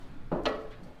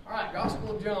right,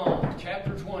 Gospel of John,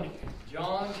 chapter 20.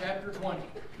 John, chapter 20.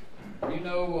 You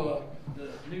know the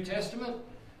New Testament,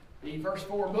 the first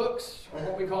four books are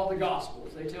what we call the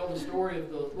Gospels. They tell the story of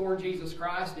the Lord Jesus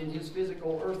Christ in his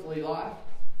physical earthly life.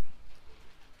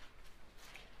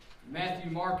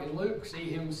 Matthew, Mark, and Luke see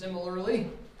him similarly.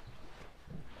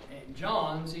 And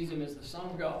John sees him as the Son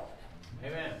of God.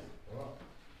 Amen.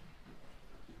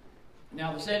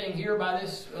 Now the setting here by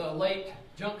this late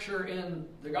juncture in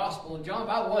the Gospel of John,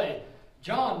 by the way,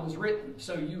 John was written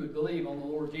so you would believe on the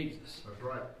Lord Jesus. That's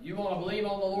right. You want to believe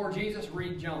on the Lord Jesus,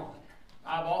 read John.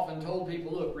 I've often told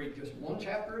people, look, read just one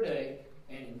chapter a day,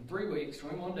 and in 3 weeks,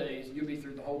 21 days, you'll be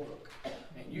through the whole book.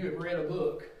 And you have read a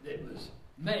book that was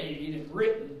made and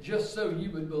written just so you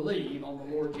would believe on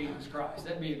the Lord Jesus Christ.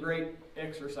 That'd be a great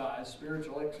exercise,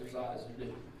 spiritual exercise to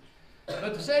do.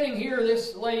 But the setting here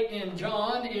this late in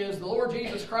John is the Lord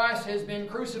Jesus Christ has been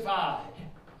crucified.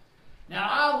 Now,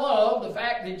 I love the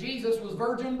fact that Jesus was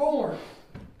virgin born.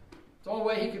 It's the only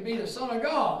way he could be the Son of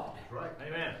God. That's right.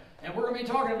 Amen. And we're going to be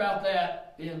talking about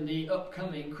that in the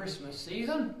upcoming Christmas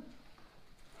season.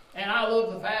 And I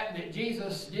love the fact that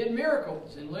Jesus did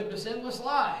miracles and lived a sinless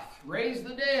life, raised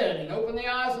the dead and opened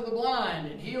the eyes of the blind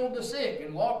and healed the sick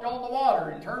and walked on the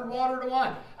water and turned water to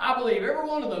wine. I believe every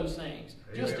one of those things,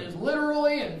 just as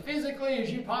literally and physically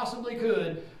as you possibly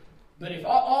could. But if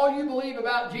all you believe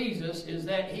about Jesus is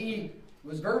that he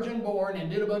was virgin born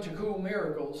and did a bunch of cool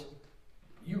miracles,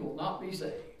 you will not be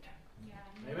saved. Yeah.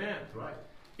 Amen. That's right.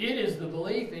 It is the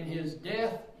belief in his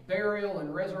death, burial,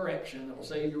 and resurrection that will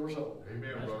save your soul.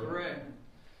 Amen, That's brother. correct.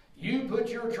 You put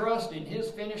your trust in his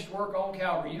finished work on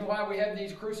Calvary. You know why we have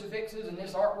these crucifixes and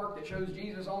this artwork that shows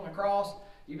Jesus on the cross,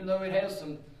 even though it has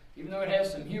some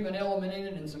human element in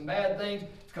it and some bad things?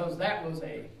 It's because that was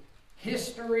a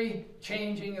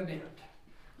history-changing event.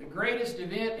 The greatest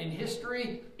event in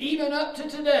history, even up to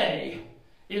today,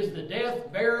 is the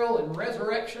death, burial, and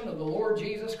resurrection of the Lord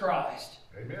Jesus Christ.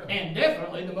 Amen. And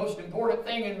definitely the most important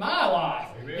thing in my life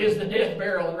is the death,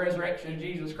 burial, and resurrection of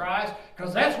Jesus Christ,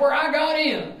 because that's where I got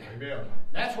in. Amen.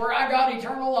 That's where I got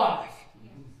eternal life.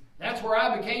 That's where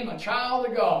I became a child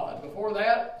of God. Before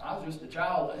that, I was just a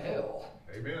child of hell.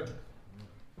 Amen.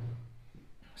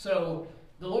 So,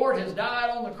 the Lord has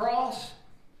died on the cross,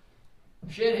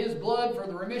 shed his blood for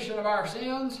the remission of our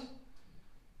sins,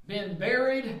 been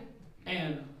buried,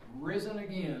 and risen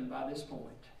again by this point.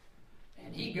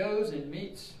 And he goes and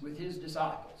meets with his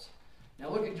disciples.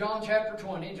 Now look at John chapter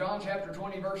 20. John chapter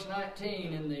 20 verse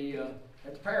 19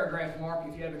 at the paragraph mark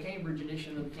if you have a Cambridge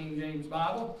edition of the King James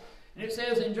Bible. And it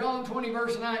says in John 20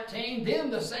 verse 19,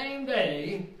 "Then the same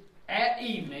day at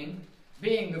evening,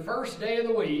 being the first day of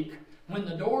the week, when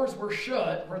the doors were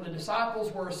shut where the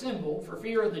disciples were assembled for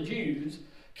fear of the Jews,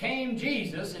 came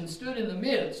Jesus and stood in the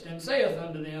midst and saith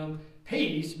unto them,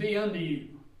 Peace be unto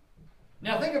you."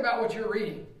 Now think about what you're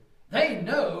reading. They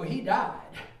know he died.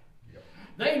 Yep.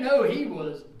 They know he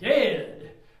was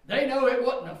dead. They know it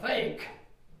wasn't a fake.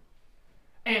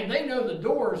 And they know the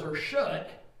doors are shut.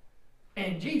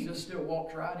 And Jesus still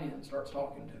walks right in and starts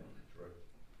talking to them. That's right.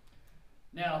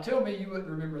 Now tell me you wouldn't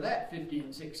remember that 50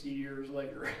 and 60 years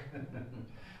later.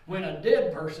 When a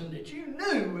dead person that you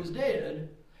knew was dead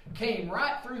came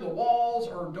right through the walls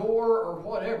or door or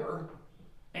whatever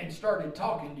and started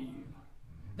talking to you.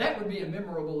 That would be a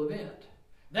memorable event.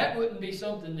 That wouldn't be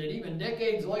something that even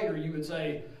decades later you would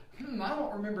say, I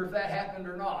don't remember if that happened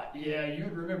or not. Yeah,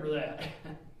 you'd remember that.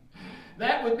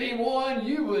 That would be one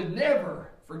you would never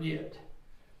forget.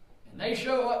 And they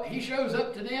show up, he shows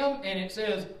up to them, and it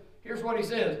says, here's what he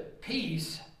says,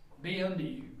 "Peace be unto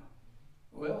you."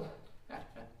 Well,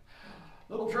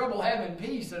 little trouble having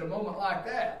peace at a moment like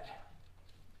that.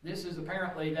 This is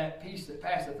apparently that peace that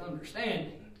passeth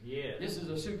understanding. Yes. This is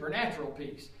a supernatural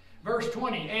peace. Verse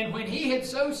 20, "And when he had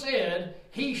so said,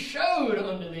 he showed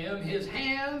unto them his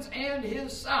hands and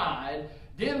his side.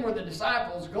 Then were the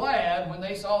disciples glad when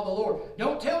they saw the Lord."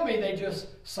 Don't tell me they just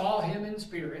saw him in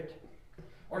spirit,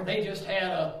 or they just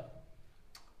had a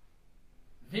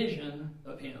vision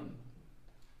of him.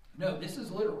 No, this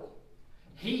is literal.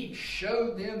 He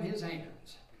showed them his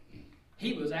hands.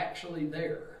 He was actually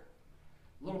there.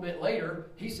 A little bit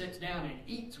later, he sits down and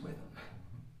eats with them.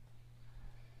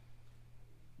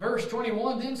 Verse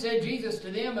 21, "Then said Jesus to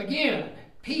them again,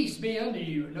 Peace be unto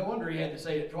you." No wonder he had to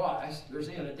say it twice. They're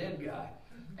seeing a dead guy.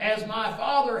 "As my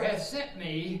Father hath sent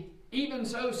me, even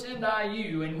so send I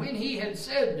you." And when he had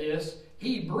said this,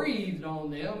 he breathed on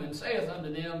them and saith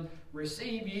unto them,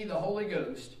 "Receive ye the Holy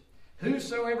Ghost.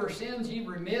 Whosoever sins ye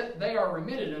remit, they are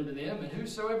remitted unto them. And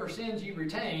whosoever sins ye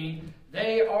retain,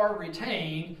 they are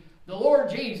retained." The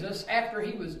Lord Jesus, after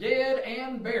he was dead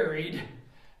and buried,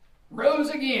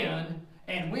 rose again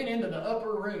and went into the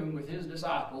upper room with his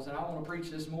disciples. And I want to preach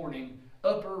this morning,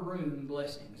 upper room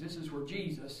blessings. This is where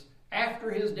Jesus,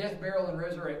 after his death, burial, and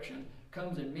resurrection,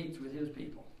 comes and meets with his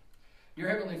people. Dear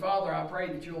Heavenly Father, I pray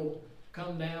that you'll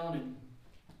come down and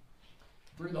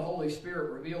through the Holy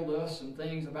Spirit reveal to us some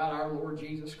things about our Lord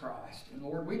Jesus Christ. And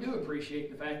Lord, we do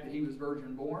appreciate the fact that he was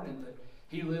virgin born and that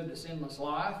he lived a sinless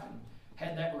life and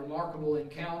had that remarkable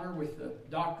encounter with the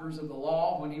doctors of the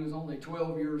law when he was only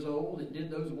 12 years old and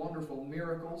did those wonderful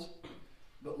miracles.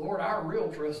 But Lord, our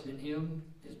real trust in him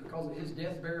is because of his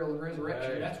death, burial, and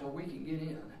resurrection. That's where we can get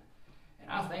in. And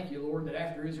I thank you, Lord, that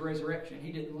after his resurrection,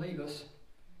 he didn't leave us.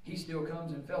 He still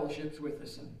comes and fellowships with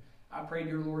us. And I pray,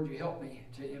 dear Lord, you help me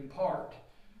to impart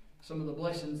some of the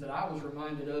blessings that I was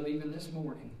reminded of even this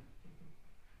morning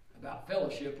about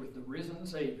fellowship with the risen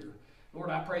Savior. Lord,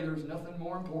 I pray there's nothing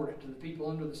more important to the people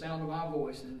under the sound of my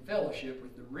voice than fellowship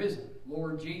with the risen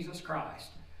Lord Jesus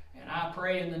Christ. And I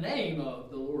pray in the name of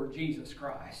the Lord Jesus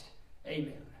Christ.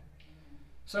 Amen.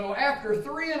 So after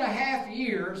 3.5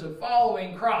 years of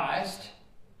following Christ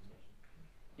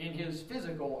in his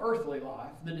physical, earthly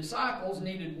life, the disciples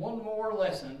needed one more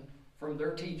lesson from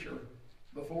their teacher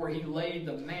before he laid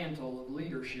the mantle of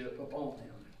leadership upon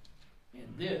them. And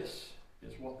this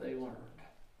is what they learned.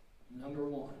 Number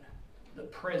one, the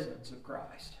presence of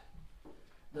Christ.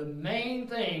 The main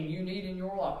thing you need in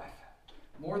your life,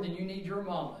 more than you need your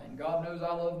mama, and God knows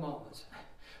I love mamas,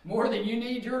 more than you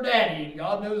need your daddy, and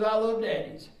God knows I love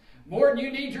daddies, more than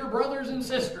you need your brothers and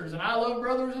sisters, and I love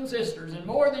brothers and sisters, and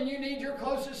more than you need your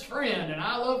closest friend, and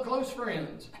I love close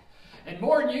friends, and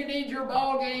more than you need your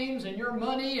ball games and your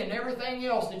money and everything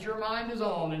else that your mind is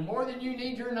on, and more than you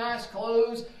need your nice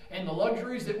clothes and the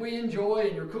luxuries that we enjoy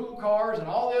and your cool cars and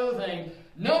all the other things,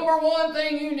 number one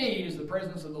thing you need is the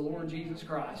presence of the Lord Jesus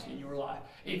Christ in your life.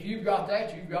 If you've got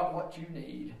that, you've got what you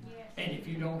need. Yes. And if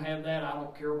you don't have that, I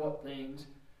don't care what things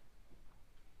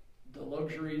the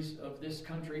luxuries of this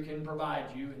country can provide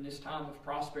you in this time of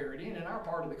prosperity. And in our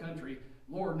part of the country,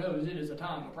 Lord knows it is a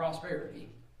time of prosperity.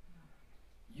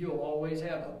 You'll always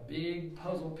have a big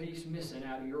puzzle piece missing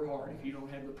out of your heart if you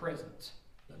don't have the presence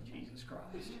of Jesus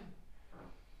Christ.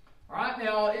 All right,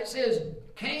 now it says,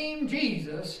 came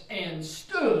Jesus and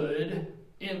stood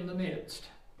in the midst.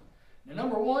 Now,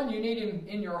 number one, you need him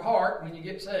in your heart when you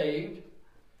get saved.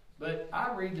 But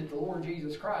I read that the Lord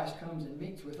Jesus Christ comes and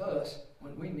meets with us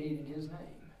when we meet in his name.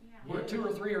 Yeah. Where 2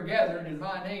 or 3 are gathered in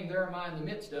my name, there am I in the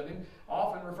midst of him. I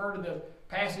often refer to the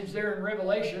passage there in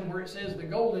Revelation where it says the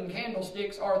golden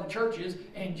candlesticks are the churches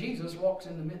and Jesus walks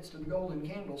in the midst of the golden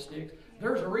candlesticks.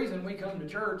 There's a reason we come to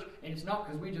church, and it's not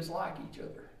because we just like each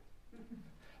other.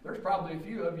 There's probably a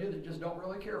few of you that just don't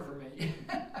really care for me.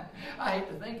 I hate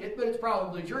to think it, but it's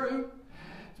probably true.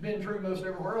 It's been true most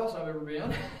everywhere else I've ever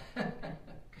been.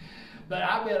 But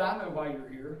I bet I know why you're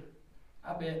here.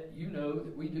 I bet you know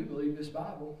that we do believe this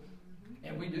Bible,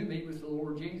 and we do meet with the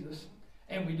Lord Jesus,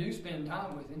 and we do spend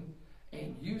time with him,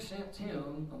 and you sense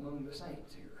him among the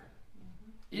saints here.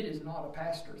 It is not a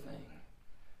pastor thing.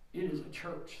 It is a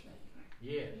church thing.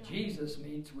 Yeah. Jesus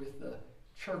meets with the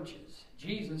churches.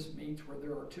 Jesus meets where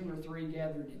there are 2 or 3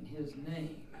 gathered in his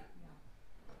name.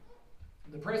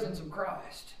 The presence of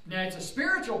Christ. Now, it's a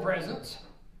spiritual presence,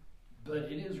 but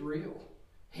it is real.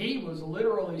 He was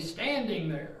literally standing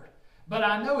there. But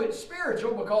I know it's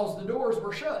spiritual because the doors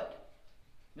were shut.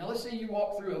 Now, let's say you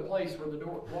walk into a place where the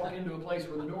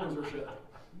doors are shut.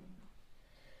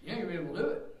 You ain't going to be able to do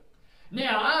it.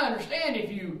 Now, I understand if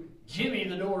you jimmy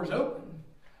the doors open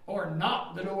or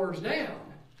knock the doors down.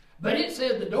 But it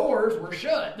said the doors were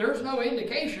shut. There's no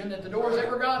indication that the doors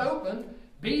ever got open,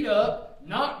 beat up,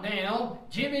 knocked down,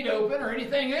 jimmied open, or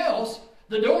anything else.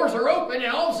 The doors are open,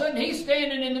 and all of a sudden he's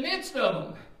standing in the midst of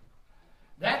them.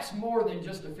 That's more than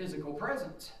just a physical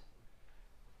presence.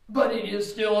 But it is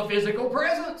still a physical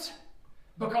presence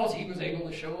because he was able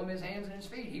to show them his hands and his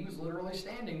feet. He was literally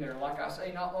standing there. Like I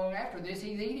say, not long after this,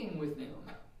 he's eating with them.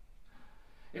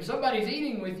 If somebody's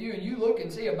eating with you and you look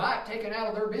and see a bite taken out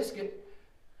of their biscuit,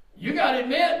 you got to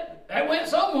admit, that went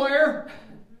somewhere.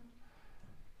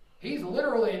 He's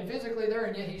literally and physically there,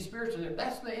 and yet he's spiritually there.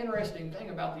 That's the interesting thing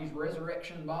about these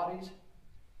resurrection bodies.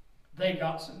 They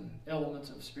got some elements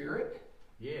of spirit.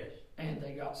 Yes. And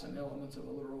they got some elements of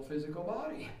a literal physical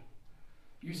body.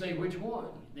 You say, which one?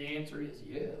 The answer is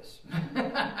yes.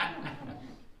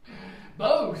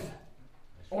 Both.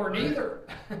 Or neither.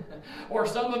 Or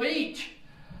some of each.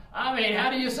 I mean, how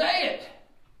do you say it?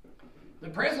 The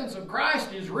presence of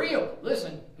Christ is real.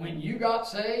 Listen, when you got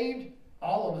saved,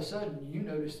 all of a sudden you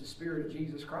noticed the Spirit of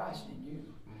Jesus Christ in you.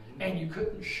 And you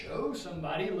couldn't show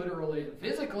somebody literally and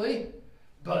physically,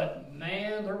 but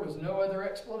man, there was no other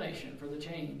explanation for the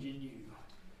change in you.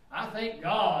 I thank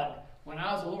God when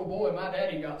I was a little boy, my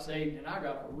daddy got saved, and I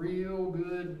got a real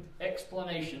good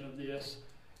explanation of this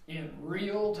in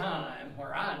real time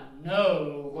where I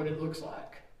know what it looks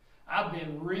like. I've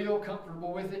been real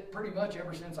comfortable with it pretty much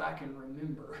ever since I can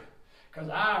remember. Because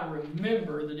I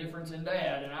remember the difference in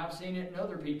Dad, and I've seen it in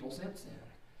other people since then.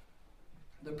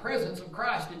 The presence of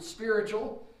Christ, it's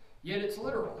spiritual, yet it's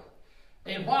literal.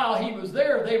 And while he was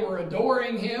there, they were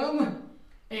adoring him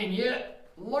and yet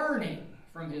learning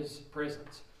from his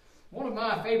presence. One of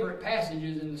my favorite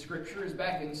passages in the Scripture is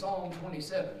back in Psalm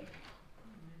 27.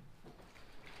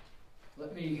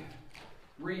 Let me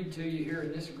read to you here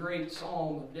in this great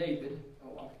Psalm of David.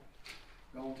 Oh,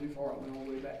 I've gone too far. I went all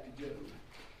the way back to Job.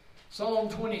 Psalm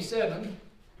 27,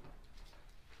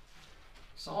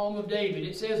 Psalm of David.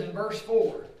 It says in verse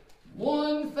 4,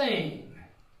 "One thing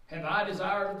have I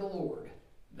desired of the Lord,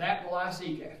 that will I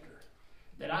seek after,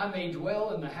 that I may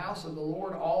dwell in the house of the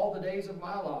Lord all the days of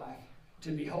my life,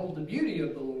 to behold the beauty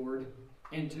of the Lord,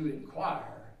 and to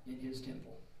inquire in his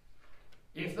temple."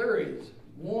 If there is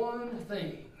one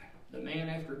thing the man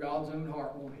after God's own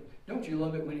heart wanted, don't you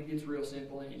love it when it gets real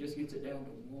simple and he just gets it down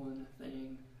to one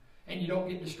thing? And you don't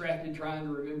get distracted trying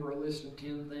to remember a list of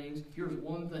 10 things. Here's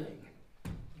one thing.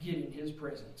 Get in his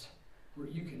presence where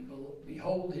you can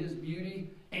behold his beauty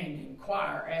and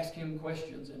inquire, ask him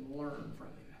questions, and learn from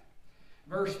him.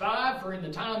 Verse 5, "For in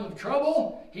the time of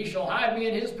trouble he shall hide me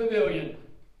in his pavilion."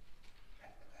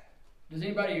 Does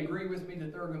anybody agree with me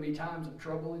that there are going to be times of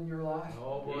trouble in your life?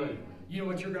 Oh, boy. You know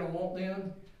what you're going to want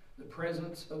then? The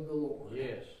presence of the Lord.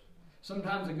 Yes.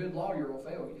 Sometimes a good lawyer will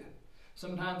fail you.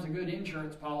 Sometimes a good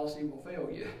insurance policy will fail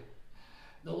you.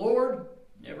 The Lord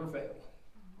never fails.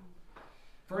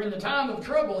 "For in the time of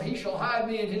trouble he shall hide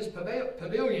me in his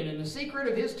pavilion. In the secret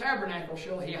of his tabernacle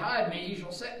shall he hide me. He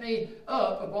shall set me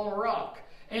up upon a rock.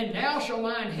 And now shall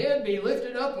mine head be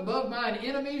lifted up above mine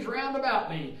enemies round about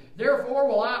me. Therefore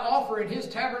will I offer in his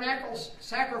tabernacle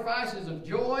sacrifices of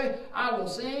joy. I will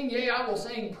sing, yea, I will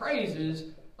sing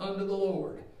praises unto the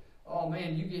Lord." Oh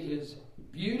man, you get his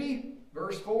beauty.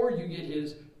 Verse 4, you get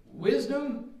his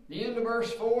wisdom. The end of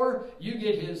verse 4, you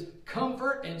get his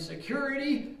comfort and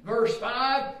security. Verse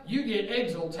 5, you get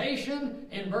exaltation.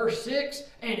 In verse 6,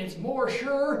 and it's more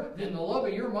sure than the love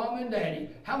of your mom and daddy.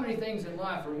 How many things in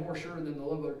life are more sure than the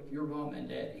love of your mom and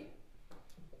daddy?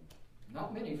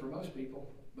 Not many for most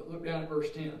people. But look down at verse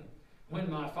 10. "When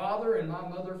my father and my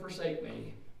mother forsake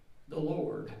me, the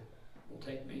Lord will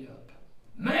take me up."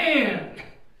 Man!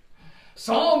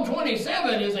 Psalm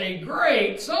 27 is a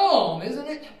great psalm, isn't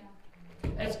it?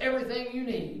 That's everything you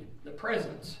need. The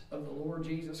presence of the Lord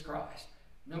Jesus Christ.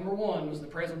 Number 1 was the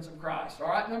presence of Christ. All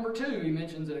right, number 2, he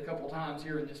mentions it a couple times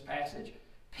here in this passage.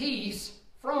 Peace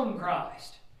from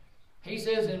Christ. He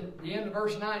says in the end of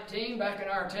verse 19, back in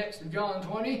our text of John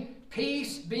 20,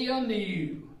 "Peace be unto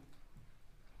you."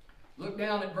 Look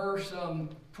down at verse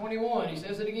 21. He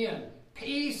says it again.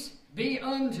 "Peace be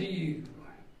unto you."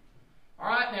 All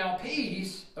right, now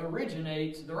peace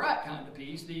originates, the right kind of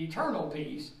peace, the eternal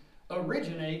peace,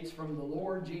 originates from the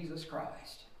Lord Jesus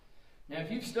Christ. Now, if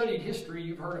you've studied history,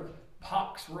 you've heard of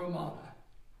Pax Romana.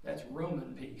 That's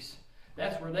Roman peace.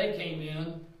 That's where they came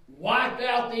in, wiped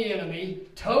out the enemy,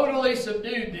 totally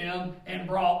subdued them, and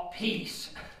brought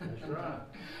peace. That's right.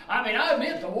 I mean, I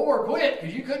admit the war quit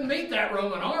because you couldn't beat that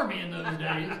Roman army in those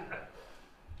days.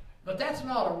 But that's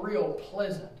not a real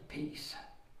pleasant peace.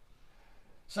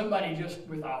 Somebody just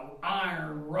with an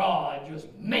iron rod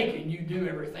just making you do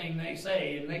everything they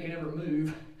say and making every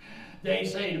move they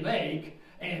say to make.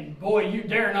 And boy, you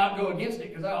dare not go against it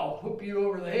because I'll whoop you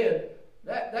over the head.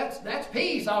 That's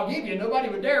peace, I'll give you. Nobody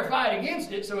would dare fight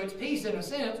against it, so it's peace in a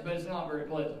sense, but it's not very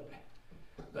pleasant.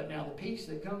 But now the peace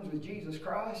that comes with Jesus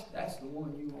Christ, that's the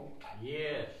one you want.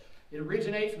 Yes. It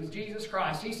originates with Jesus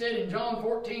Christ. He said in John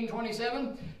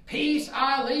 14:27, "Peace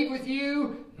I leave with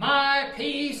you, my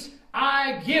peace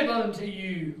I give unto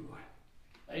you."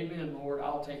 Amen, Lord,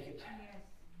 I'll take it.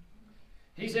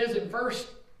 He says in 1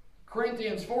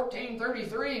 Corinthians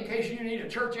 14:33, in case you need a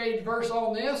church age verse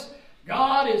on this,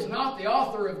 "God is not the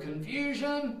author of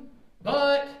confusion,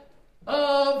 but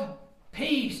of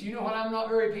peace." You know when I'm not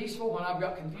very peaceful? When I've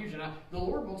got confusion. The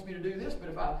Lord wants me to do this, but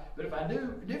if I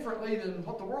do differently than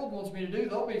what the world wants me to do,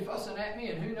 they'll be fussing at me,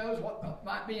 and who knows what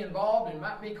might be involved, and it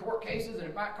might be court cases, and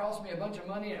it might cost me a bunch of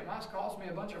money, and it might cost me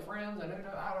a bunch of friends, and who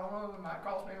knows, I don't know, it might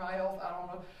cost me my health, I don't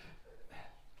know.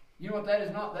 You know what that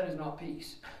is not? That is not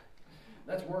peace.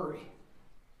 That's worry.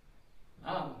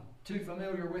 I'm too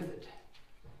familiar with it.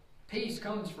 Peace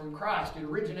comes from Christ. It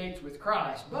originates with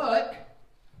Christ, but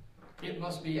it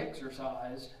must be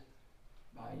exercised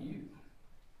by you.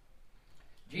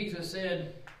 Jesus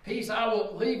said, "Peace I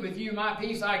will leave with you, my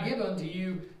peace I give unto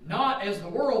you, not as the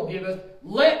world giveth.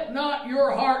 Let not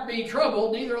your heart be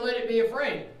troubled, neither let it be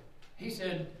afraid." He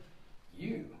said,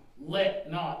 you, let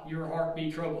not your heart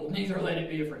be troubled, neither let it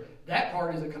be afraid. That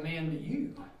part is a command to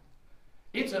you.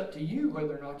 It's up to you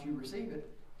whether or not you receive it.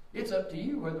 It's up to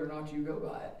you whether or not you go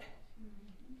by it.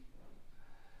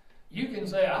 You can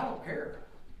say, "I don't care.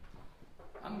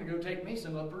 I'm going to go take me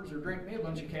some uppers or drink me a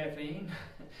bunch of caffeine,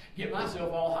 get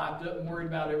myself all hyped up and worried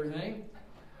about everything,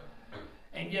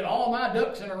 and get all my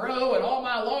ducks in a row and all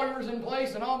my lawyers in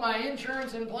place and all my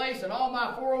insurance in place and all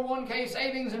my 401k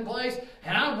savings in place,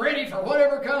 and I'm ready for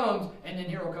whatever comes." And then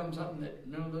here will come something that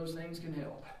none of those things can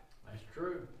help. That's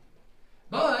true.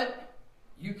 But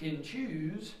you can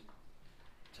choose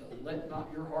to let not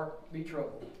your heart be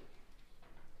troubled.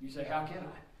 You say, "How can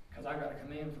I?" Because I got a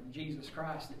command from Jesus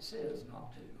Christ that says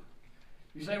not to.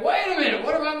 You say, "Wait a minute,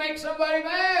 what if I make somebody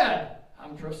mad?"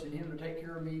 I'm trusting Him to take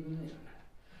care of me even then.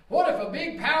 What if a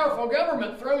big, powerful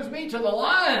government throws me to the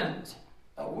lions?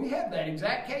 Oh, we have that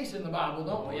exact case in the Bible,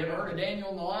 don't we? Ever heard of Daniel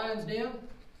in the lion's den?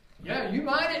 Yeah, you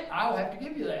might. I'll have to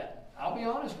give you that. I'll be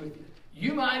honest with you.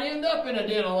 You might end up in a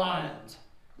den of lions,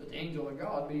 but the angel of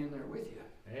God be in there with you.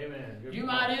 Amen. Good You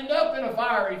point. might end up in a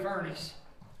fiery furnace,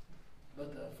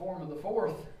 but the form of the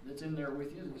fourth that's in there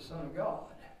with you is the Son of God.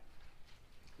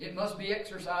 It must be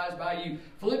exercised by you.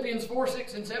 Philippians 4,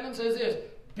 6, and 7 says this,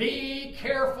 "Be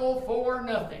careful for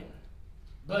nothing,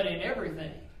 but in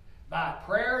everything, by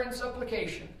prayer and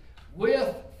supplication,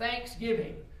 with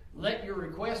thanksgiving, let your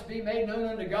requests be made known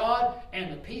unto God,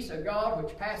 and the peace of God,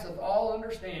 which passeth all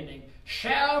understanding,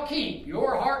 shall keep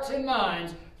your hearts and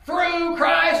minds through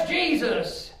Christ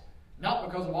Jesus." Not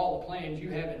because of all the plans you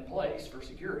have in place for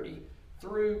security.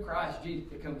 Through Christ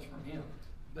Jesus. It comes from Him.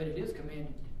 But it is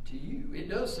commanded to you. It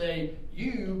does say,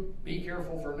 you be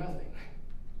careful for nothing.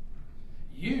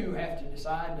 You have to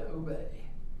decide to obey.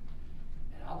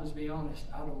 And I'll just be honest,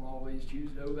 I don't always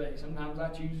choose to obey. Sometimes I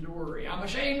choose to worry. I'm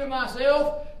ashamed of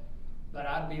myself, but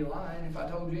I'd be lying if I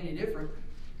told you any different.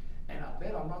 And I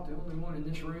bet I'm not the only one in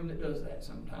this room that does that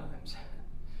sometimes.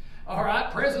 All right,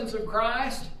 presence of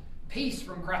Christ. Peace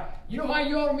from Christ. You know why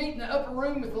you ought to meet in the upper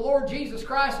room with the Lord Jesus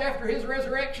Christ after His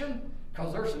resurrection?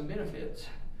 Because there's some benefits.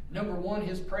 Number one,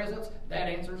 His presence. That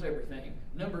answers everything.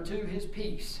 Number two, His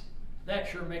peace. That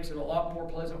sure makes it a lot more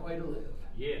pleasant way to live.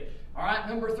 Yes. All right,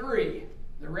 number three,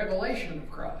 the revelation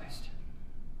of Christ.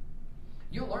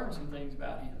 You'll learn some things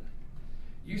about Him.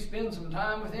 You spend some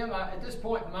time with Him. At this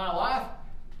point in my life,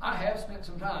 I have spent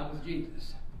some time with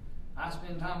Jesus. I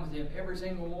spend time with Him every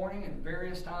single morning and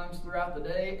various times throughout the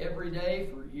day, every day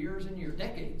for years and years,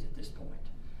 decades at this point.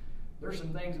 There's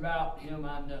some things about Him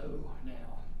I know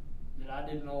now that I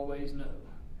didn't always know.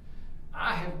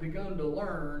 I have begun to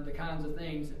learn the kinds of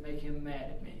things that make Him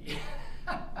mad at me.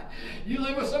 You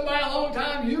live with somebody a long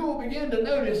time, you will begin to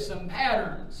notice some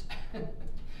patterns.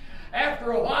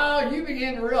 After a while, you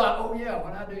begin to realize, oh yeah,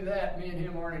 when I do that, me and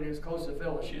him aren't in as close a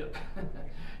fellowship.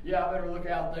 Yeah, I better look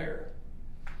out there.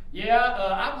 Yeah,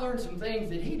 I've learned some things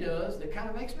that he does that kind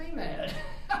of makes me mad.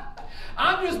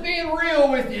 I'm just being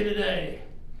real with you today.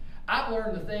 I've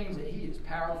learned the things that he is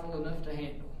powerful enough to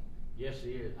handle. Yes,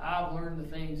 he is. I've learned the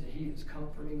things that he is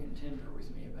comforting and tender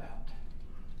with me about.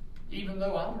 Even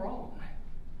though I'm wrong.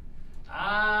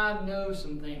 I know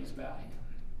some things about him.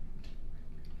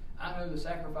 I know the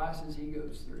sacrifices he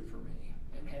goes through for me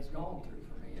and has gone through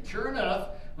for me. And sure enough,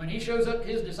 when he shows up to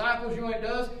his disciples, you know what he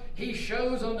does? He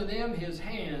shows unto them his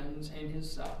hands and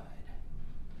his side.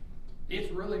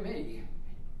 It's really me,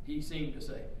 he seemed to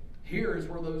say. Here is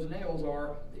where those nails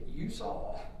are that you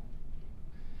saw.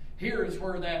 Here is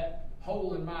where that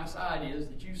hole in my side is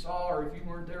that you saw, or if you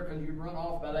weren't there because you'd run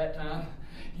off by that time,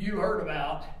 you heard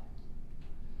about.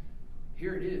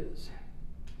 Here it is.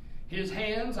 His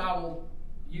hands, I will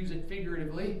use it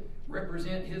figuratively,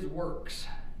 represent his works.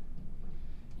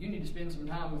 You need to spend some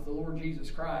time with the Lord Jesus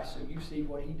Christ so you see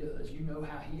what he does. You know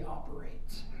how he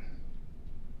operates.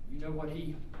 You know what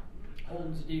he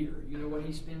holds dear. You know what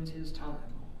he spends his time on.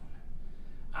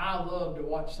 I love to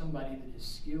watch somebody that is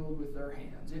skilled with their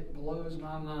hands. It blows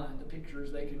my mind, the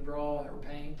pictures they can draw or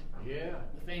paint. Yeah.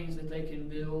 The things that they can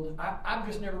build. I've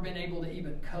just never been able to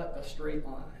even cut a straight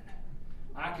line.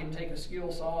 I can take a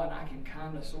skill saw and I can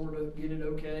kind of sort of get it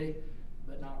okay,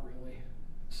 but not really.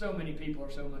 So many people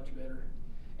are so much better.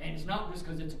 And it's not just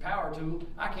because it's a power tool.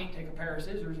 I can't take a pair of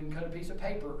scissors and cut a piece of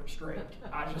paper straight.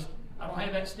 I don't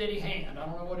have that steady hand. I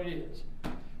don't know what it is.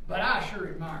 But I sure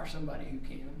admire somebody who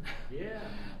can. Yeah.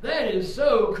 That is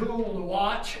so cool to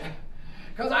watch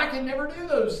because I can never do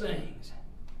those things.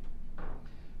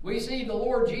 We see the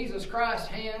Lord Jesus Christ's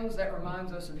hands. That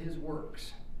reminds us of his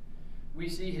works. We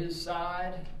see his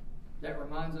side that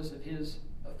reminds us of his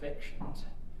affections,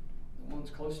 the ones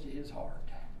close to his heart.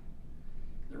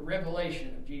 The revelation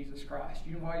of Jesus Christ.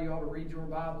 You know why you ought to read your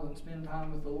Bible and spend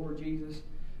time with the Lord Jesus?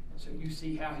 So you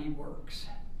see how he works.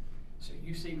 So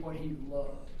you see what he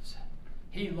loves.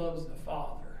 He loves the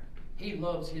Father. He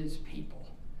loves his people.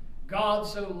 God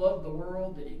so loved the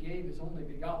world that he gave his only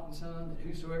begotten Son, that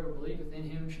whosoever believeth in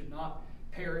him should not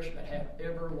perish but have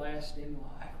everlasting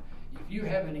life. If you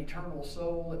have an eternal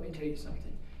soul, let me tell you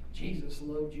something. Jesus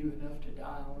loved you enough to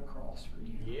die on the cross for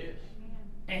you. Yes.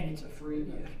 And it's a free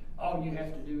gift. All you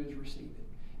have to do is receive it.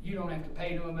 You don't have to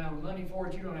pay no amount of money for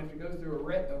it. You don't have to go through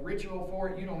a ritual for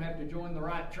it. You don't have to join the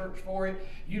right church for it.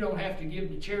 You don't have to give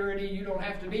to charity. You don't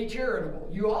have to be charitable.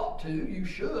 You ought to. You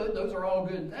should. Those are all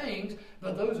good things.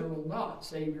 But those will not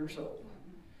save your soul.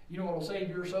 You know what will save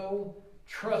your soul?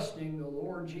 Trusting the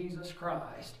Lord Jesus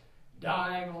Christ,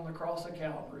 dying on the cross of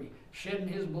Calvary, shedding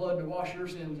his blood to wash your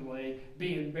sins away,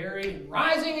 being buried, and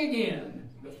rising again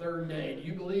the third day. Do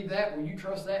you believe that? Will you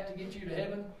trust that to get you to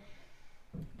heaven?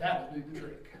 That'll do the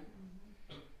trick.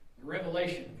 The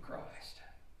revelation of Christ.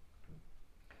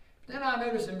 Then I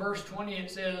notice in verse 20 it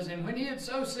says, "And when he had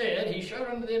so said, he showed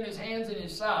unto them his hands and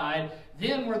his side.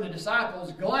 Then were the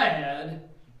disciples glad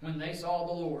when they saw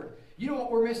the Lord." You know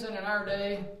what we're missing in our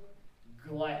day?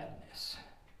 Gladness.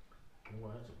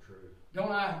 Well, that's the truth.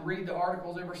 Don't I read the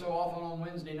articles ever so often on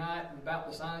Wednesday night about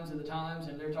the signs of the times,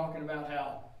 and they're talking about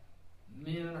how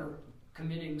men are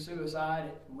committing suicide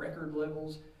at record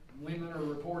levels. Women are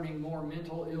reporting more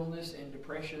mental illness and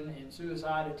depression and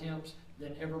suicide attempts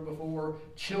than ever before.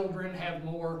 Children have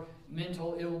more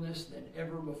mental illness than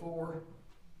ever before.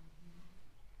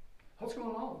 What's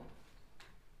going on?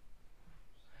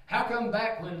 How come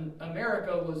back when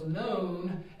America was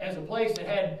known as a place that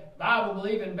had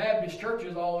Bible-believing Baptist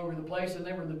churches all over the place, and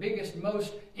they were the biggest,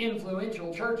 most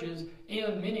influential churches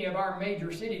in many of our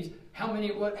major cities, how come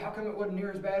it wasn't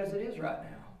near as bad as it is right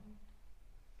now?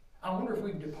 I wonder if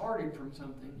we've departed from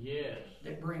something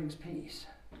that brings peace.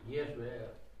 Yes, we have.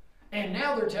 And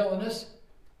now they're telling us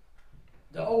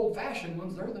the old-fashioned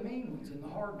ones, they're the mean ones and the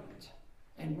hard ones.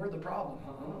 And we're the problem.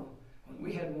 When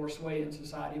we had more sway in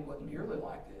society, it wasn't nearly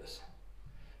like this.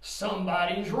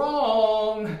 Somebody's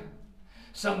wrong.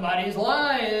 Somebody's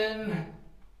lying.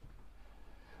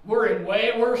 We're in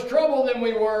way worse trouble than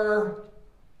we were.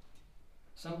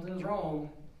 Something's wrong.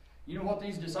 You know what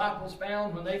these disciples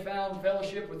found when they found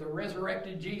fellowship with the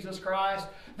resurrected Jesus Christ?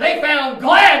 They found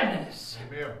gladness.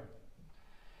 Amen.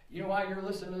 You know why you're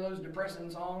listening to those depressing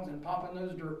songs and popping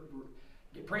those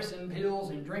depressing pills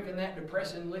and drinking that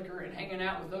depressing liquor and hanging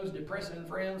out with those depressing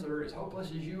friends that are as hopeless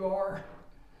as you are?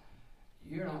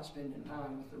 You're not spending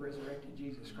time with the resurrected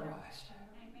Jesus Christ.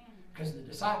 Because the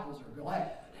disciples are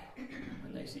glad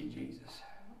when they see Jesus.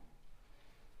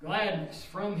 Gladness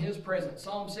from his presence.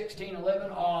 Psalm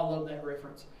 16:11. Oh, I love that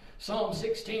reference. Psalm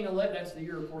 16:11. That's the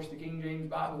year, of course, the King James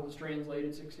Bible was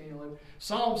translated, 16:11.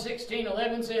 Psalm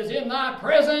 16:11 says, "In thy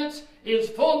presence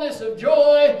is fullness of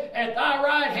joy. At thy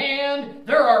right hand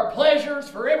there are pleasures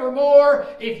forevermore."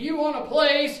 If you want a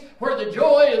place where the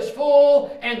joy is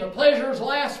full and the pleasures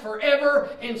last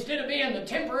forever, instead of being the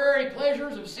temporary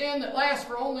pleasures of sin that last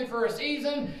only for a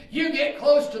season, you get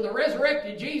close to the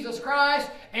resurrected Jesus Christ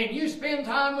and you spend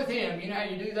time with him. You know how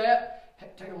you do that?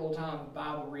 Take a little time of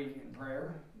Bible reading and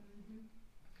prayer.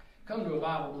 Come to a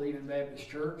Bible-believing Baptist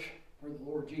church where the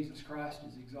Lord Jesus Christ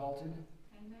is exalted.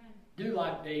 Amen. Do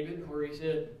like David, where he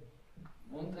said,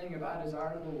 "One thing have I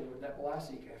desired of the Lord, that will I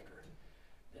seek after,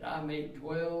 that I may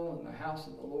dwell in the house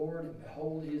of the Lord and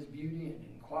behold his beauty and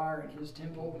inquire in his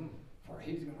temple. For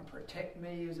he's going to protect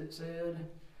me, as it said,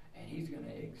 and he's going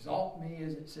to exalt me,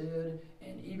 as it said,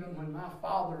 and even when my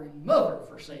father and mother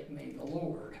forsake me, the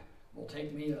Lord will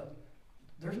take me up."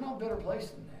 There's no better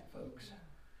place than that, folks.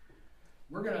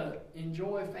 We're going to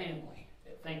enjoy family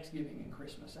at Thanksgiving and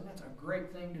Christmas, and that's a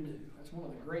great thing to do. That's one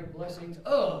of the great blessings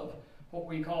of what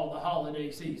we call the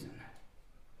holiday season.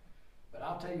 But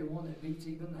I'll tell you one that beats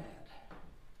even that.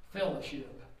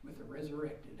 Fellowship with the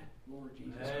resurrected Lord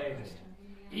Jesus Christ.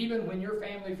 Even when your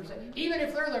family forsakes, even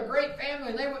if they're the great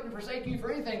family and they wouldn't forsake you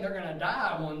for anything, they're going to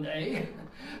die one day.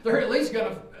 They're at least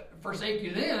going to forsake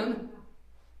you then,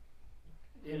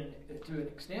 to an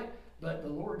extent, but the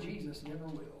Lord Jesus never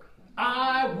will.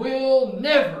 "I will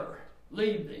never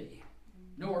leave thee,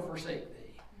 nor forsake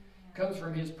thee." It comes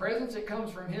from his presence. It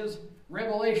comes from his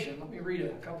revelation. Let me read a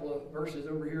couple of verses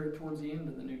over here towards the end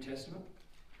of the New Testament.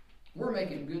 We're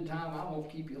making good time. I won't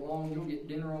keep you long. You'll get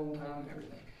dinner on time and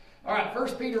everything. All right,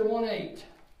 1 Peter 1:8.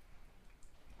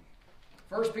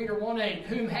 1 Peter 1:8.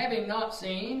 "Whom having not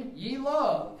seen, ye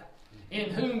love, in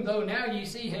whom though now ye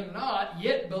see him not,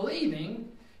 yet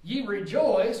believing, ye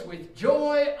rejoice with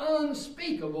joy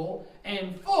unspeakable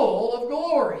and full of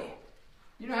glory.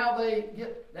 You know how they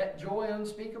get that joy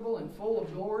unspeakable and full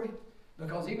of glory?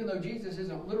 Because even though Jesus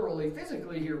isn't literally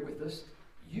physically here with us,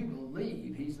 you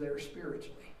believe he's there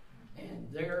spiritually. And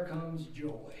there comes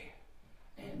joy.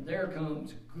 And there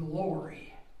comes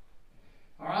glory.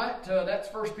 All right,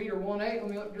 that's 1 Peter 1:8. Let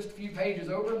me look just a few pages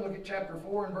over and look at chapter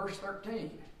 4 and verse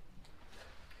 13.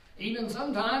 Even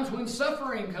sometimes when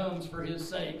suffering comes for his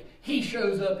sake, he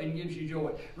shows up and gives you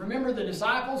joy. Remember the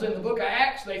disciples in the book of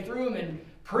Acts? They threw them in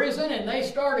prison and they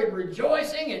started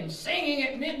rejoicing and singing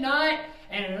at midnight,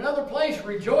 and in another place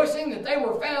rejoicing that they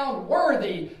were found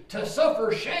worthy to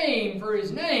suffer shame for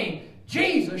his name.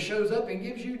 Jesus shows up and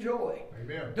gives you joy.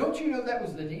 Amen. Don't you know that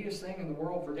was the neatest thing in the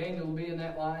world for Daniel to be in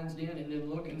that lion's den and then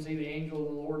look and see the angel of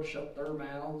the Lord shut their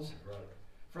mouths? Right.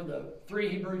 For the 3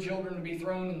 Hebrew children to be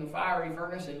thrown in the fiery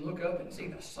furnace and look up and see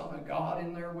the Son of God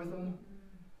in there with them?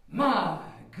 My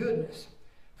goodness.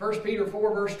 1 Peter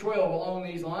 4 verse 12 along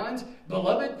these lines.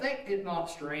 Beloved, think it not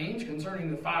strange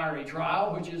concerning the fiery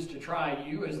trial, which is to try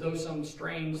you, as though some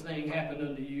strange thing happened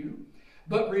unto you.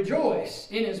 But rejoice,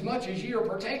 inasmuch as ye are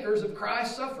partakers of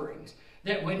Christ's sufferings,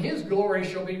 that when his glory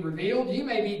shall be revealed, ye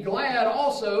may be glad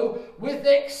also with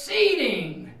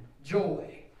exceeding joy.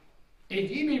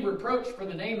 If ye be reproached for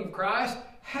the name of Christ,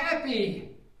 happy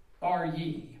are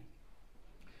ye.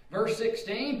 Verse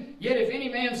 16, yet if any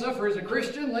man suffer as a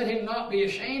Christian, let him not be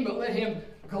ashamed, but let him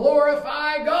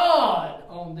glorify God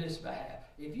on this behalf.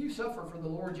 If you suffer for the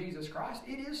Lord Jesus Christ,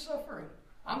 it is suffering.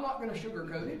 I'm not going to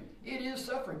sugarcoat it. It is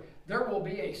suffering. There will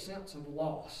be a sense of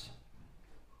loss.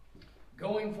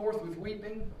 Going forth with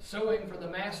weeping, sowing for the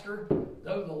master,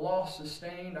 though the loss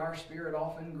sustained, our spirit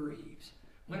often grieves.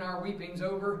 When our weeping's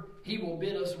over, he will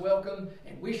bid us welcome,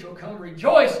 and we shall come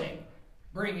rejoicing,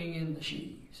 bringing in the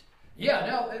sheaves. Yeah,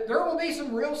 now, there will be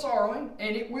some real sorrowing,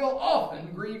 and it will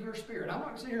often grieve your spirit. I'm not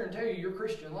going to sit here and tell you your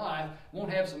Christian life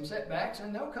won't have some setbacks,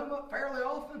 and they'll come up fairly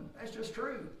often. That's just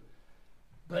true.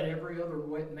 But every other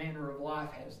manner of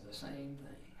life has the same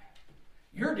thing.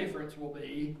 Your difference will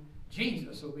be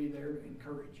Jesus will be there to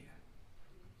encourage you.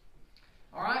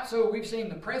 All right, so we've seen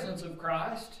the presence of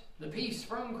Christ, the peace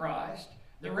from Christ,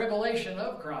 the revelation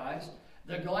of Christ,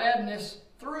 the gladness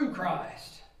through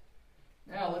Christ.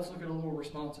 Now let's look at a little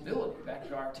responsibility. Back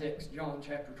to our text, John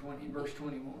chapter 20, verse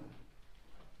 21.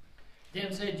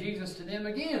 Then said Jesus to them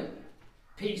again,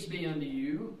 peace be unto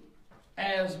you.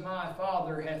 As my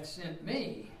Father hath sent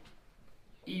me,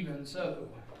 even so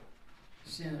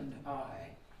send I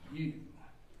you.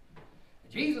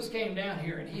 Jesus came down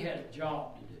here and he had a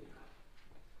job to do.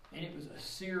 And it was a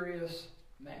serious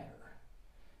matter.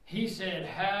 He said,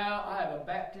 how I have a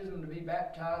baptism to be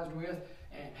baptized with,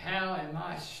 and how am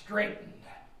I straightened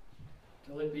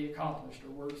till it be accomplished, or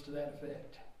words to that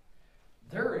effect.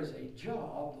 There is a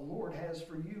job the Lord has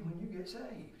for you when you get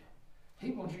saved.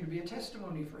 He wants you to be a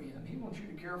testimony for him. He wants you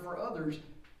to care for others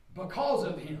because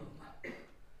of him.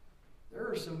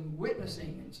 There is some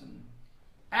witnessing and some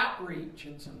outreach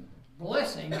and some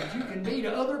blessing that you can be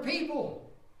to other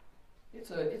people.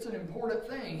 It's an important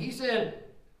thing. He said,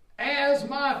 as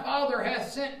my Father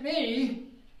hath sent me,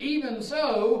 even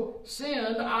so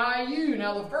send I you.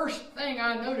 Now the first thing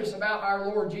I notice about our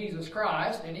Lord Jesus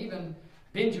Christ, and even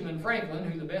Benjamin Franklin,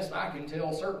 who the best I can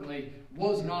tell certainly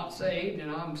was not saved,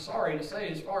 and I'm sorry to say,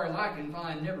 as far as I can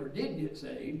find, never did get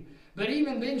saved. But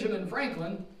even Benjamin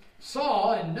Franklin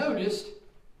saw and noticed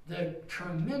the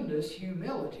tremendous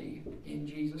humility in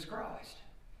Jesus Christ.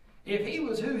 If he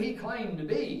was who he claimed to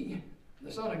be,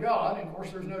 the Son of God, and of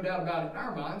course there's no doubt about it in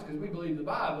our minds because we believe the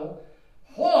Bible,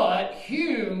 what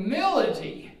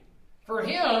humility for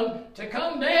him to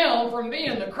come down from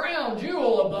being the crown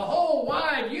jewel of the whole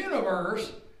wide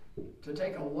universe to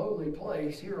take a lowly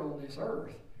place here on this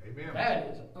earth. Amen. That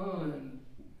is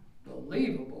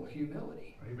unbelievable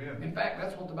humility. Amen. In fact,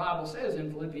 that's what the Bible says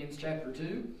in Philippians chapter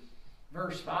 2,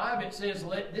 verse 5. It says,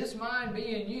 let this mind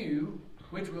be in you,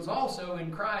 which was also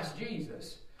in Christ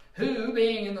Jesus, who,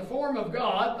 being in the form of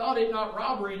God, thought it not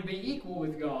robbery to be equal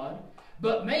with God,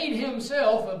 but made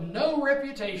himself of no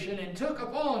reputation, and took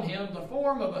upon him the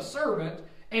form of a servant,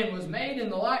 and was made in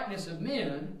the likeness of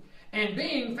men. And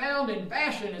being found in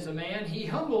fashion as a man, he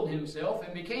humbled himself,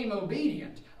 and became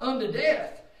obedient unto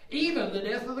death, even the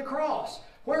death of the cross.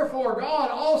 Wherefore God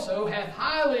also hath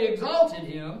highly exalted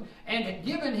him, and hath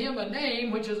given him a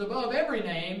name which is above every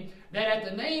name, that at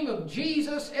the name of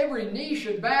Jesus every knee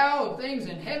should bow, of things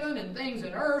in heaven and things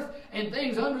in earth and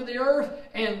things under the earth,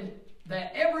 and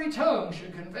that every tongue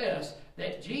should confess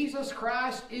that Jesus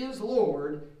Christ is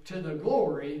Lord, to the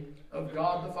glory of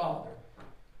God the Father.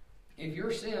 if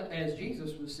you're sent as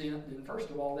Jesus was sent, then first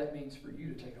of all, that means for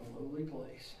you to take a lowly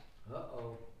place.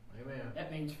 Uh-oh. Amen.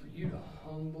 That means for you to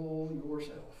humble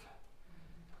yourself.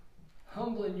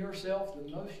 Humbling yourself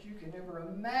the most you can ever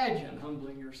imagine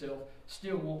humbling yourself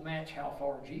still won't match how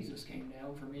far Jesus came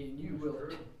down for me and you, will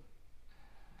it?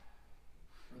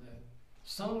 For the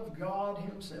Son of God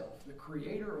himself, the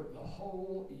creator of the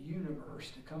whole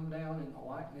universe, to come down in the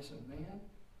likeness of man,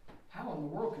 how in the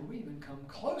world could we even come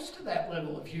close to that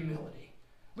level of humility?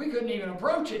 We couldn't even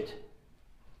approach it.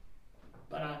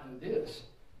 But I know this.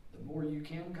 The more you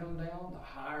can come down, the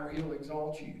higher he'll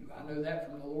exalt you. I know that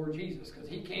from the Lord Jesus, because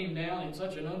he came down in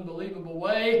such an unbelievable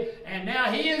way, and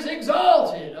now he is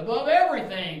exalted above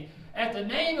everything. At the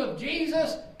name of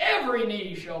Jesus, every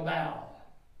knee shall bow.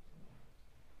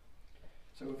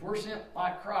 So if we're sent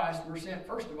like Christ, we're sent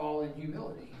first of all in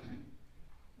humility.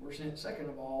 We're sent second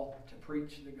of all to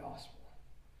preach the gospel.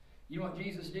 You know what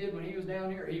Jesus did when he was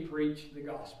down here? He preached the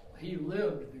gospel. He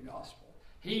lived the gospel.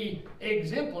 He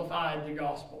exemplified the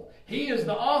gospel. He is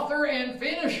the author and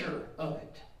finisher of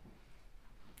it.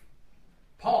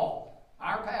 Paul,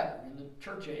 our pattern in the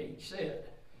church age, said,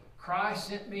 Christ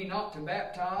sent me not to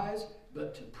baptize,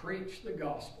 but to preach the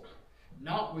gospel,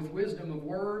 not with wisdom of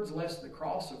words, lest the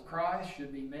cross of Christ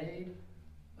should be made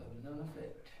of none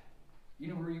effect. You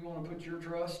know where you want to put your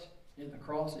trust? In the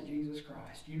cross of Jesus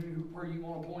Christ. You know where you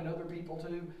want to point other people to?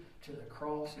 To the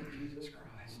cross of Jesus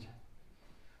Christ.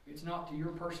 It's not to your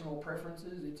personal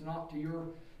preferences. It's not to your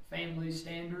family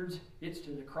standards. It's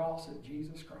to the cross of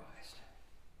Jesus Christ.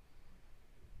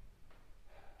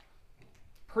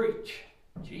 Preach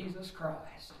Jesus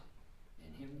Christ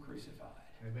and him crucified.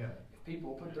 Amen. If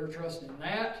people put their trust in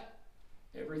that,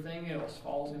 everything else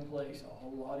falls in place a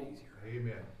whole lot easier.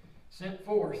 Amen. Sent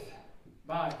forth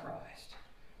by Christ.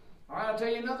 All right, I'll tell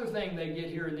you another thing they get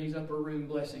here in these upper room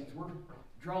blessings. We're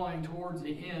drawing towards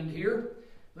the end here.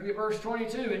 Look at verse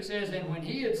 22. It says, And when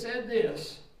he had said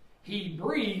this, he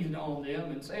breathed on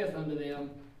them and saith unto them,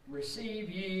 Receive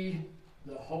ye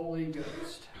the Holy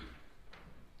Ghost.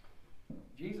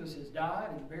 Jesus has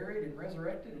died and buried and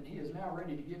resurrected, and he is now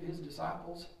ready to give his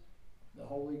disciples the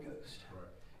Holy Ghost. Right.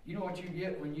 You know what you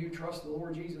get when you trust the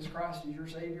Lord Jesus Christ as your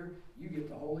Savior? You get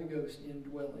the Holy Ghost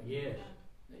indwelling. Yes.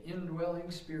 The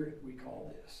indwelling Spirit, we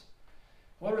call this.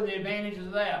 What are the advantages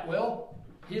of that? Well,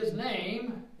 his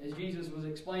name, as Jesus was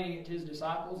explaining it to his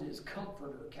disciples, is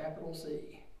Comforter, capital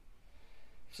C.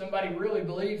 If somebody really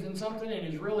believes in something and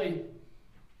is really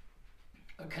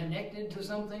connected to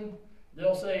something,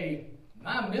 they'll say,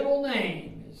 my middle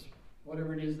name is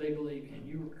whatever it is they believe in.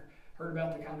 You heard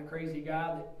about the kind of crazy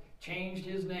guy that changed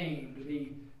his name to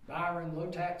be Byron Low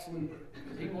Tax Looper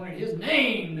because he wanted his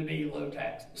name to be low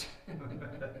taxes.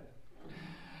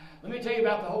 Let me tell you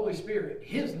about the Holy Spirit.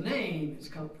 His name is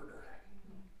Comforter.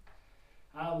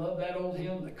 I love that old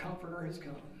hymn, The Comforter Has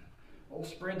Come. Oh,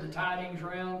 spread the tidings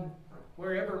round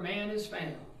wherever man is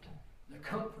found. The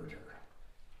Comforter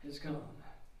has come.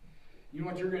 You know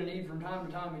what you're going to need from time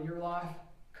to time in your life?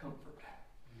 Comfort.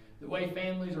 The way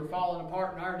families are falling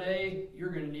apart in our day, you're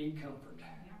going to need comfort.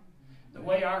 The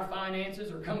way our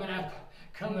finances are coming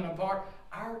apart,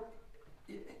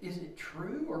 is it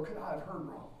true or could I have heard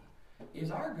wrong?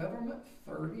 Is our government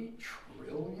 $30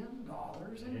 trillion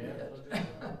in debt?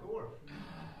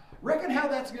 Reckon how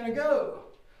that's going to go.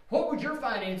 What would your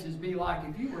finances be like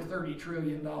if you were $30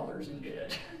 trillion in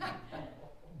debt?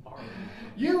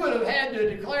 You would have had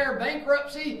to declare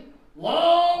bankruptcy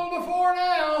long before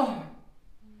now.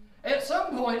 At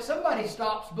some point, somebody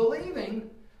stops believing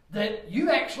that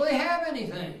you actually have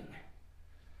anything.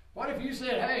 What if you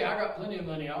said, hey, I got plenty of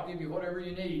money, I'll give you whatever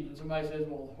you need, and somebody says,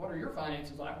 well, what are your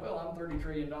finances like? Well, I'm $30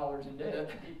 trillion in debt.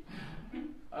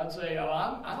 I'd say,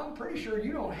 oh, I'm pretty sure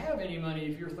you don't have any money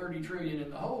if you're $30 trillion in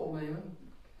the hole, man.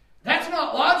 That's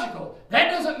not logical. That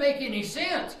doesn't make any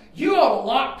sense. You ought to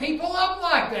lock people up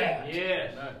like that.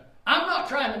 Yes. I'm not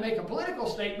trying to make a political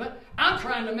statement. I'm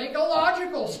trying to make a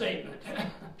logical statement.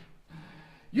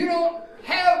 You don't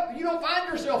find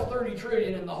yourself 30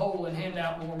 trillion in the hole and hand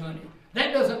out more money.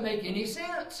 That doesn't make any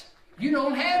sense. You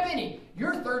don't have any.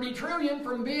 You're 30 trillion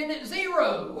from being at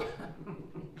zero.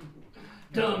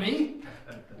 Dummy.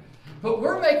 But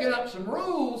we're making up some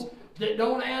rules that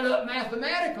don't add up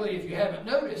mathematically, if you haven't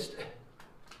noticed.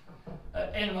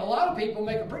 And a lot of people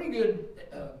make a pretty good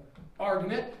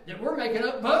argument that we're making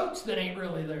up votes that ain't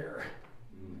really there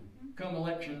come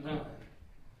election time.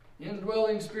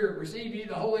 Indwelling Spirit, receive ye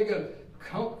the Holy Ghost.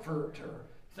 Comforter.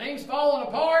 Things falling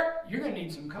apart, you're going to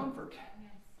need some comfort.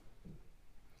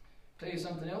 Tell you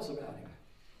something else about him.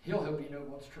 He'll help you know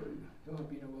what's true. He'll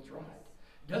help you know what's right.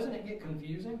 Doesn't it get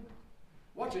confusing?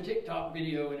 Watch a TikTok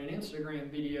video and an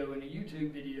Instagram video and a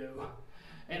YouTube video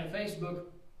and a Facebook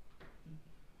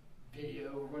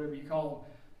video or whatever you call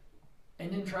them,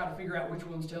 and then try to figure out which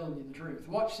one's telling you the truth.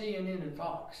 Watch CNN and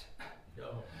Fox.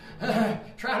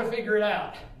 Try to figure it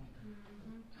out.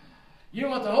 You know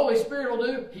what the Holy Spirit will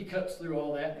do? He cuts through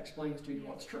all that and explains to you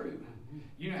what's true.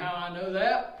 You know how I know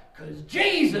that? Because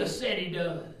Jesus said He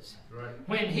does. Right.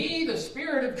 When He, the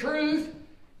Spirit of truth,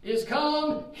 is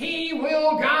come, He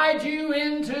will guide you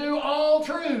into all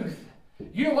truth.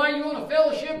 You know why you want to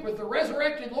fellowship with the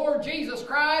resurrected Lord Jesus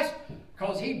Christ?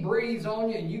 Because He breathes on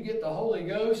you and you get the Holy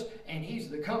Ghost, and He's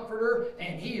the Comforter,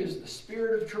 and He is the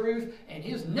Spirit of truth, and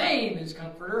His name is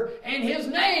Comforter, and His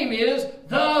name is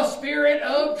the Spirit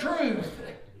of truth.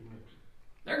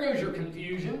 There goes your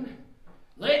confusion.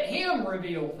 Let Him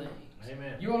reveal things.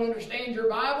 Amen. You want to understand your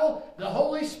Bible? The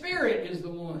Holy Spirit is the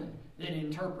one that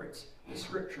interprets the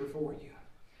Scripture for you.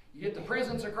 You get the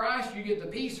presence of Christ, you get the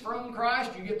peace from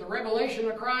Christ, you get the revelation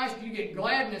of Christ, you get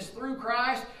gladness through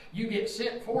Christ, you get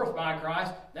sent forth by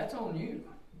Christ. That's on you.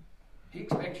 He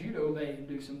expects you to obey and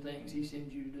do some things He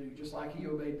sends you to do, just like He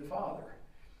obeyed the Father.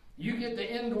 You get the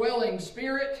indwelling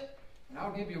Spirit, and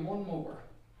I'll give you one more.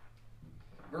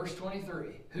 Verse 23,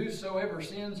 whosoever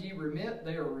sins ye remit,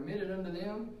 they are remitted unto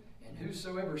them, and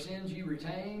whosoever sins ye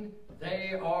retain,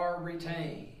 they are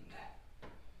retained.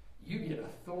 You get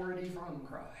authority from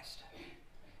Christ.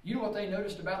 You know what they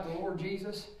noticed about the Lord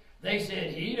Jesus? They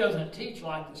said, He doesn't teach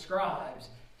like the scribes.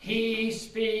 He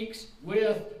speaks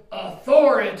with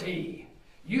authority.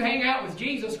 You hang out with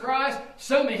Jesus Christ,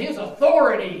 some of His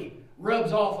authority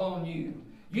rubs off on you.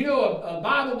 You know a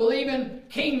Bible-believing,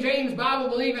 King James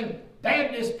Bible-believing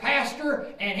Baptist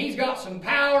pastor, and he's got some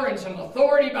power and some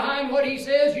authority behind what he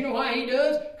says. You know why he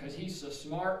does? Because he's so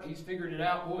smart. He's figured it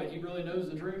out. Boy, he really knows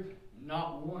the truth.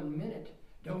 Not 1 minute.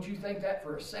 Don't you think that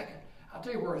for a second. I'll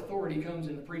tell you where authority comes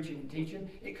in the preaching and teaching.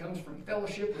 It comes from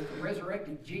fellowship with the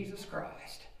resurrected Jesus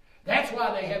Christ. That's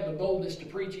why they have the boldness to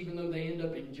preach even though they end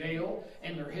up in jail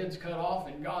and their heads cut off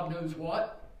and God knows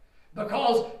what.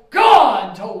 Because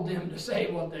God told them to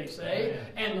say what they say,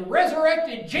 and the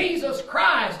resurrected Jesus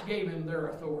Christ gave them their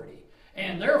authority.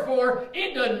 And therefore,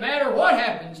 it doesn't matter what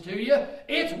happens to you.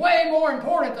 It's way more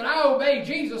important that I obey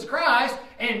Jesus Christ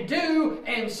and do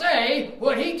and say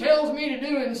what He tells me to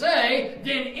do and say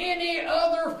than any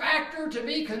other factor to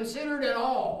be considered at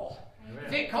all. Amen.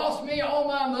 If it costs me all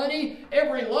my money,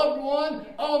 every loved one,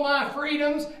 all my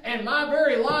freedoms, and my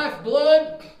very life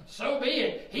blood, so be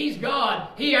it. He's God.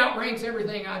 He outranks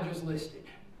everything I just listed.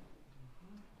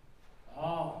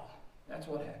 Oh, that's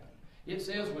what happened. It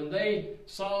says when they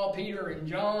saw Peter and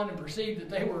John and perceived that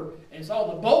they were, and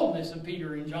saw the boldness of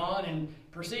Peter and John and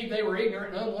perceived they were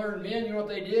ignorant and unlearned men, you know what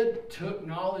they did? Took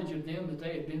knowledge of them that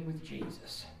they had been with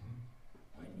Jesus.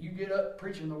 When you get up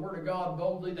preaching the Word of God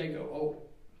boldly, they go, oh,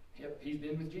 yep, he's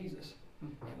been with Jesus.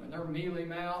 And when they're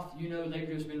mealy-mouthed, you know they've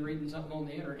just been reading something on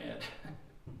the internet.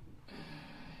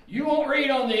 You won't read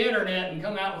on the internet and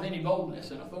come out with any boldness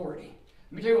and authority.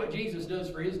 Let me tell you what Jesus does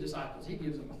for His disciples. He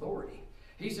gives them authority.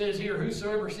 He says here,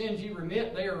 whosoever sins ye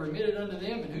remit, they are remitted unto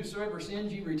them, and whosoever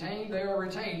sins ye retain, they are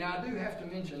retained. Now, I do have to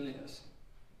mention this.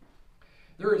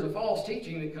 There is a false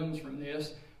teaching that comes from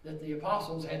this, that the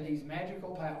apostles had these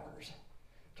magical powers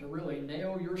to really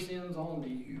nail your sins onto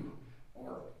you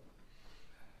or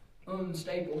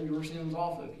unstaple your sins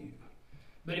off of you.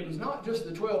 But it was not just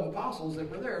the 12 apostles that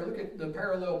were there. Look at the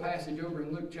parallel passage over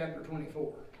in Luke chapter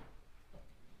 24.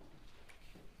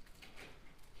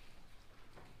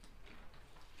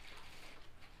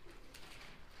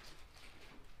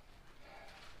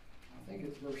 I think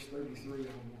it's verse 33 on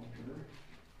here.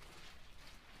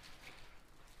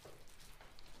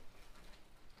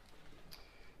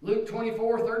 Luke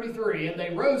 24:33, and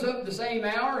they rose up the same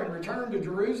hour and returned to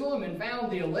Jerusalem and found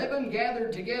the 11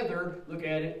 gathered together, look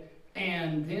at it,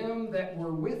 and them that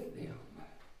were with them.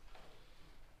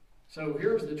 So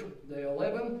here's the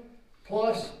 11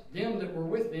 plus them that were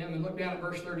with them, and look down at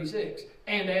verse 36.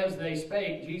 And as they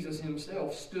spake, Jesus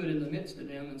Himself stood in the midst of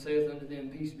them and saith unto them,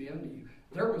 Peace be unto you.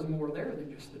 There was more there than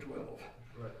just the 12,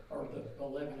 right, or the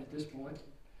 11 at this point.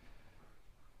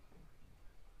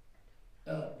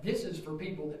 This is for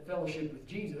people that fellowship with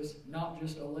Jesus, not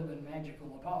just 11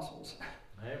 magical apostles.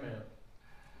 Amen.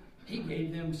 He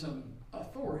gave them some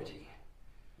authority.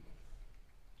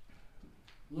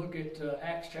 Look at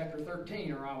Acts chapter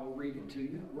 13, or I will read it to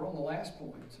you. We're on the last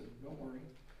point, so don't worry.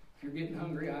 If you're getting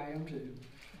hungry, I am too.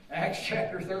 Acts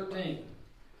chapter 13.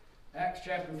 Acts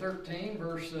chapter 13,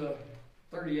 verse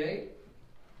 38.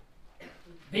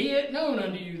 Be it known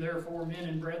unto you, therefore, men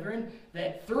and brethren,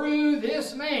 that through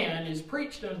this man is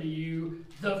preached unto you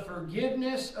the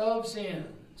forgiveness of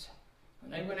sins.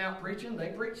 When they went out preaching, they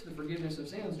preached the forgiveness of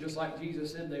sins just like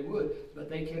Jesus said they would, but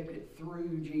they kept it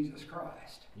through Jesus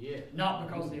Christ. Yeah. Not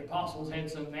because the apostles had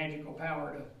some magical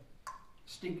power to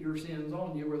stick your sins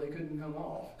on you where they couldn't come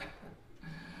off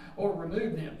or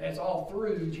remove them. That's all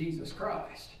through Jesus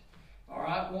Christ. All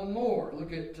right, one more.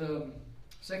 Look at 2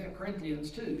 Corinthians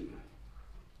 2.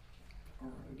 Or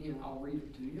again, I'll read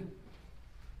it to you.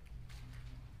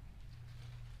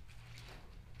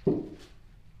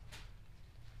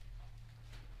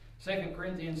 2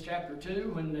 Corinthians chapter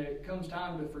 2, when it comes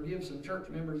time to forgive some church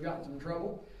members got in some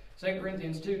trouble. 2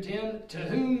 Corinthians 2:10, to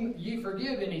whom ye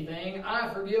forgive anything,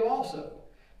 I forgive also.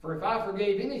 For if I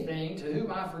forgave anything, to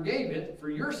whom I forgave it, for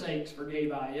your sakes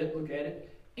forgave I it, look at it,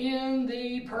 in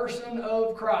the person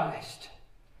of Christ.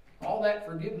 All that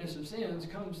forgiveness of sins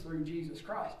comes through Jesus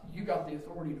Christ. You got the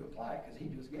authority to apply it because He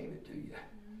just gave it to you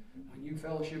when you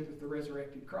fellowship with the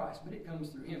resurrected Christ. But it comes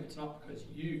through Him. It's not because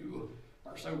you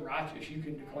are so righteous you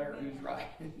can declare who's right.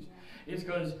 It's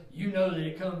because you know that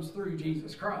it comes through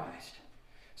Jesus Christ.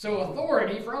 So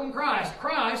authority from Christ.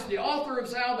 Christ, the author of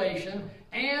salvation,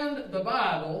 and the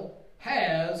Bible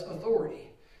has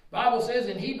authority. The Bible says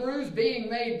in Hebrews, being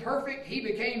made perfect, He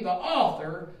became the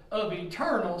author of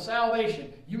eternal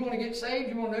salvation. You want to get saved?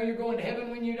 You want to know you're going to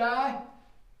heaven when you die?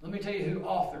 Let me tell you who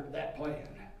authored that plan.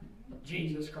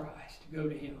 Jesus Christ. Go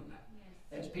to Him.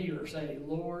 As Peter say,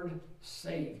 Lord,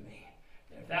 save me.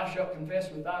 If thou shalt confess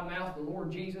with thy mouth the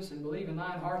Lord Jesus and believe in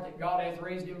thine heart that God hath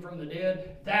raised Him from the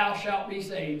dead, thou shalt be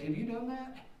saved. Have you done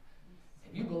that?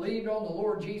 Have you believed on the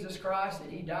Lord Jesus Christ,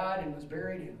 that He died and was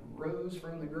buried and rose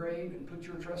from the grave, and put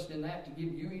your trust in that to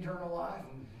give you eternal life?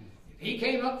 If He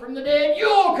came up from the dead,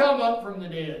 you'll come up from the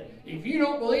dead. If you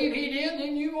don't believe He did,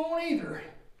 then you won't either.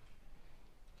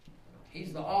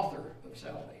 He's the author of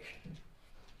salvation.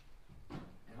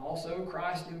 And also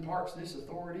Christ imparts this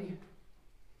authority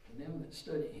to them that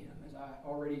study Him. As I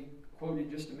already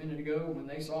quoted just a minute ago, when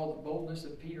they saw the boldness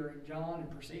of Peter and John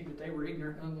and perceived that they were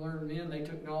ignorant, unlearned men, they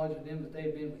took knowledge of them that they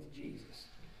had been with Jesus.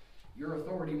 Your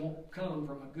authority won't come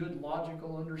from a good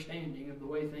logical understanding of the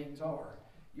way things are.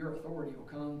 Your authority will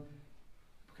come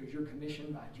because you're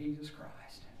commissioned by Jesus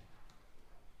Christ.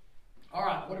 All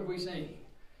right, what have we seen?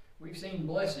 We've seen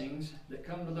blessings that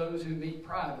come to those who meet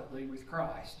privately with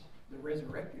Christ, the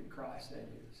resurrected Christ, that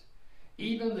is.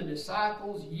 Even the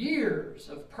disciples' years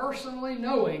of personally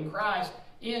knowing Christ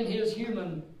in His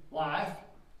human life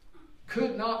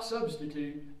could not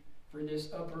substitute for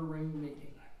this upper room meeting.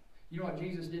 You know what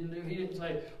Jesus didn't do? He didn't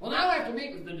say, well, now I have to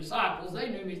meet with the disciples. They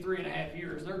knew me 3.5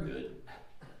 years. They're good.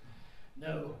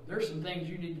 No, there's some things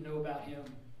you need to know about Him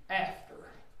after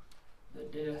the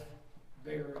death,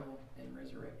 burial, and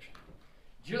resurrection.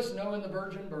 Just knowing the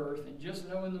virgin birth and just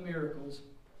knowing the miracles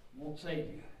won't save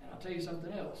you. And I'll tell you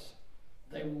something else.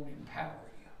 They won't empower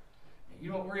you. And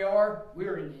you know what we are?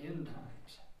 We're in the end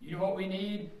times. You know what we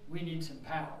need? We need some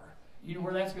power. You know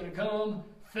where that's going to come?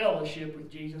 Fellowship with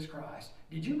Jesus Christ.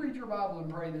 Did you read your Bible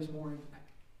and pray this morning?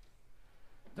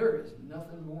 There is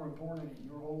nothing more important in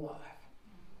your whole life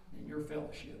than your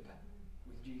fellowship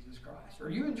with Jesus Christ. Are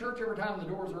you in church every time the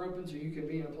doors are open so you can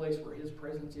be in a place where His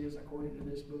presence is according to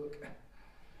this book?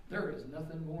 There is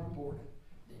nothing more important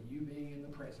than you being in the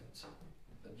presence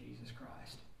of Jesus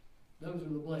Christ. Those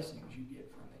are the blessings you get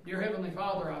from it. Dear Heavenly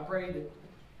Father, I pray that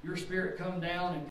your Spirit come down and